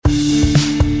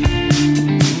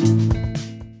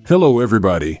Hello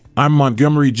everybody, I'm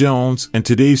Montgomery Jones, and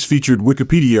today's featured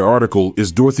Wikipedia article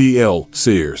is Dorothy L.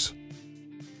 Sayers.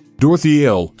 Dorothy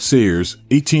L. Sayers,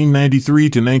 1893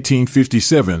 to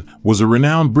 1957, was a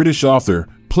renowned British author,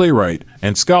 playwright,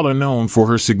 and scholar known for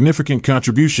her significant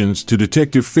contributions to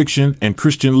detective fiction and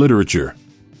Christian literature.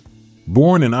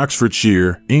 Born in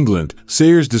Oxfordshire, England,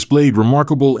 Sayers displayed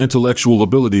remarkable intellectual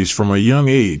abilities from a young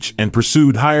age and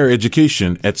pursued higher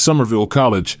education at Somerville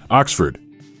College, Oxford.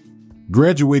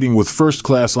 Graduating with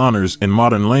first-class honors in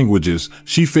modern languages,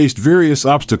 she faced various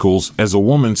obstacles as a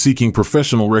woman seeking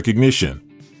professional recognition.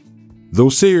 Though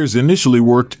Sayers initially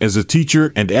worked as a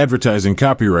teacher and advertising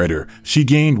copywriter, she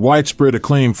gained widespread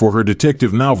acclaim for her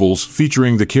detective novels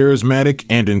featuring the charismatic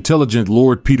and intelligent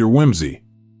Lord Peter Wimsey.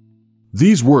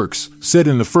 These works, set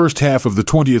in the first half of the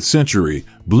 20th century,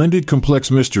 blended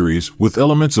complex mysteries with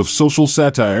elements of social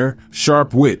satire,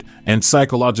 sharp wit, and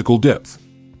psychological depth.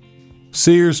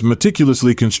 Sayers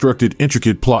meticulously constructed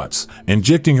intricate plots,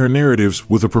 injecting her narratives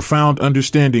with a profound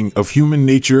understanding of human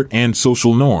nature and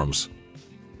social norms.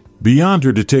 Beyond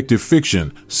her detective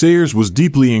fiction, Sayers was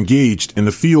deeply engaged in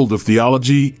the field of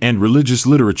theology and religious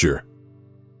literature.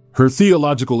 Her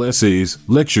theological essays,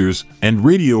 lectures, and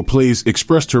radio plays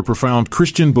expressed her profound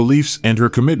Christian beliefs and her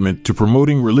commitment to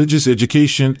promoting religious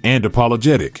education and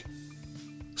apologetic.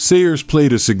 Sayers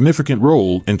played a significant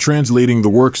role in translating the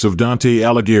works of Dante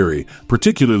Alighieri,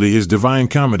 particularly his Divine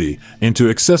Comedy, into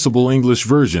accessible English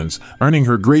versions, earning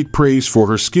her great praise for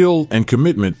her skill and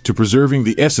commitment to preserving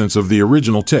the essence of the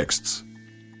original texts.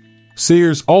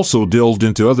 Sayers also delved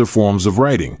into other forms of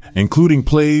writing, including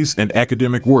plays and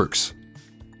academic works.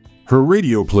 Her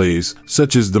radio plays,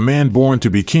 such as The Man Born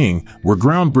to be King, were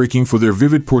groundbreaking for their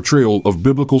vivid portrayal of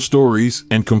biblical stories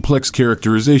and complex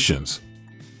characterizations.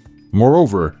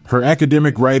 Moreover, her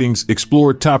academic writings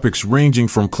explored topics ranging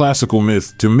from classical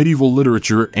myth to medieval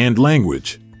literature and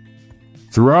language.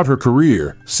 Throughout her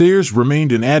career, Sayers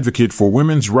remained an advocate for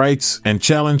women's rights and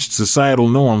challenged societal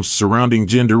norms surrounding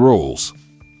gender roles.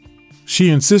 She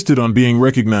insisted on being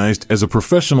recognized as a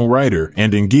professional writer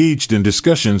and engaged in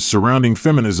discussions surrounding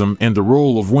feminism and the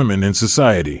role of women in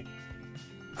society.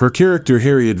 Her character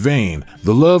Harriet Vane,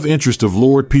 the love interest of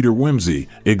Lord Peter Wimsey,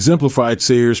 exemplified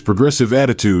Sayers' progressive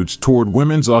attitudes toward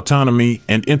women's autonomy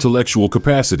and intellectual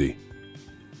capacity.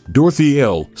 Dorothy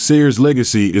L. Sayers'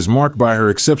 legacy is marked by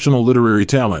her exceptional literary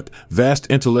talent, vast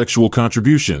intellectual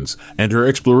contributions, and her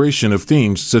exploration of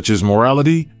themes such as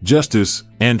morality, justice,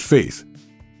 and faith.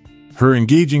 Her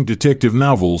engaging detective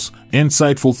novels,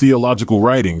 insightful theological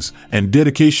writings, and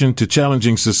dedication to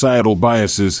challenging societal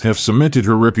biases have cemented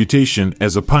her reputation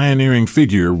as a pioneering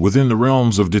figure within the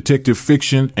realms of detective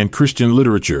fiction and Christian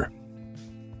literature.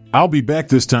 I'll be back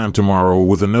this time tomorrow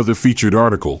with another featured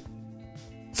article.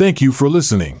 Thank you for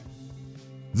listening.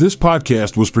 This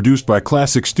podcast was produced by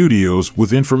Classic Studios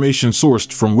with information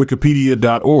sourced from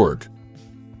Wikipedia.org.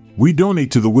 We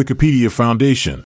donate to the Wikipedia Foundation,